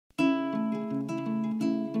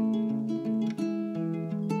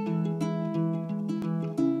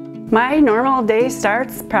My normal day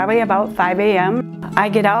starts probably about 5 a.m. I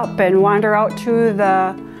get up and wander out to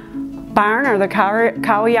the barn or the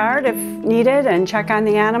cow yard if needed and check on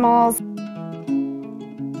the animals.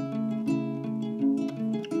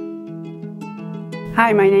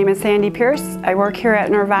 Hi, my name is Sandy Pierce. I work here at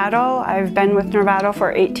Norvado. I've been with Norvado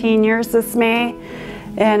for 18 years this May,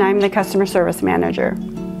 and I'm the customer service manager.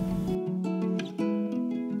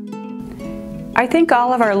 I think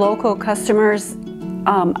all of our local customers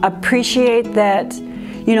appreciate that,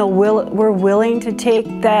 you know, we're willing to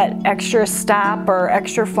take that extra stop or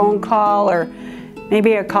extra phone call or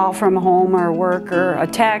maybe a call from home or work or a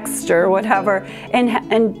text or whatever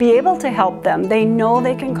and be able to help them. They know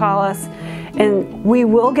they can call us and we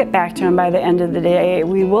will get back to them by the end of the day.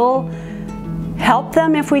 We will help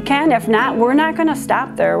them if we can. If not, we're not going to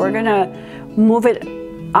stop there. We're going to move it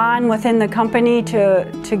on within the company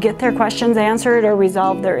to get their questions answered or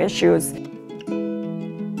resolve their issues.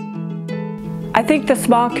 I think the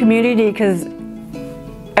small community, because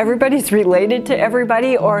everybody's related to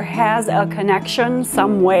everybody or has a connection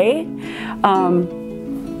some way.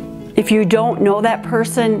 If you don't know that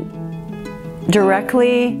person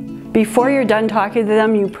directly, before you're done talking to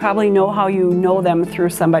them, you probably know how you know them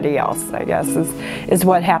through somebody else, I guess, is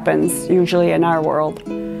what happens usually in our world.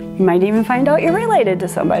 You might even find out you're related to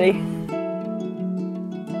somebody.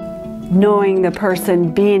 Knowing the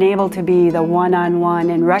person, being able to be the one-on-one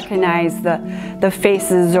and recognize the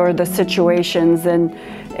faces or the situations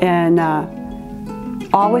and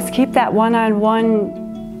always keep that one-on-one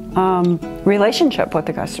relationship with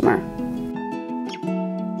the customer.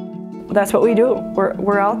 That's what we do.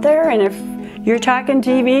 We're out there, and if you're talking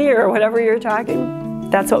TV or whatever you're talking,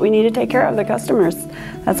 that's what we need to take care of, the customers.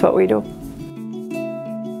 That's what we do.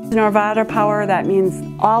 Norvado Power, that means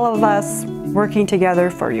all of us working together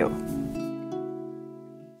for you.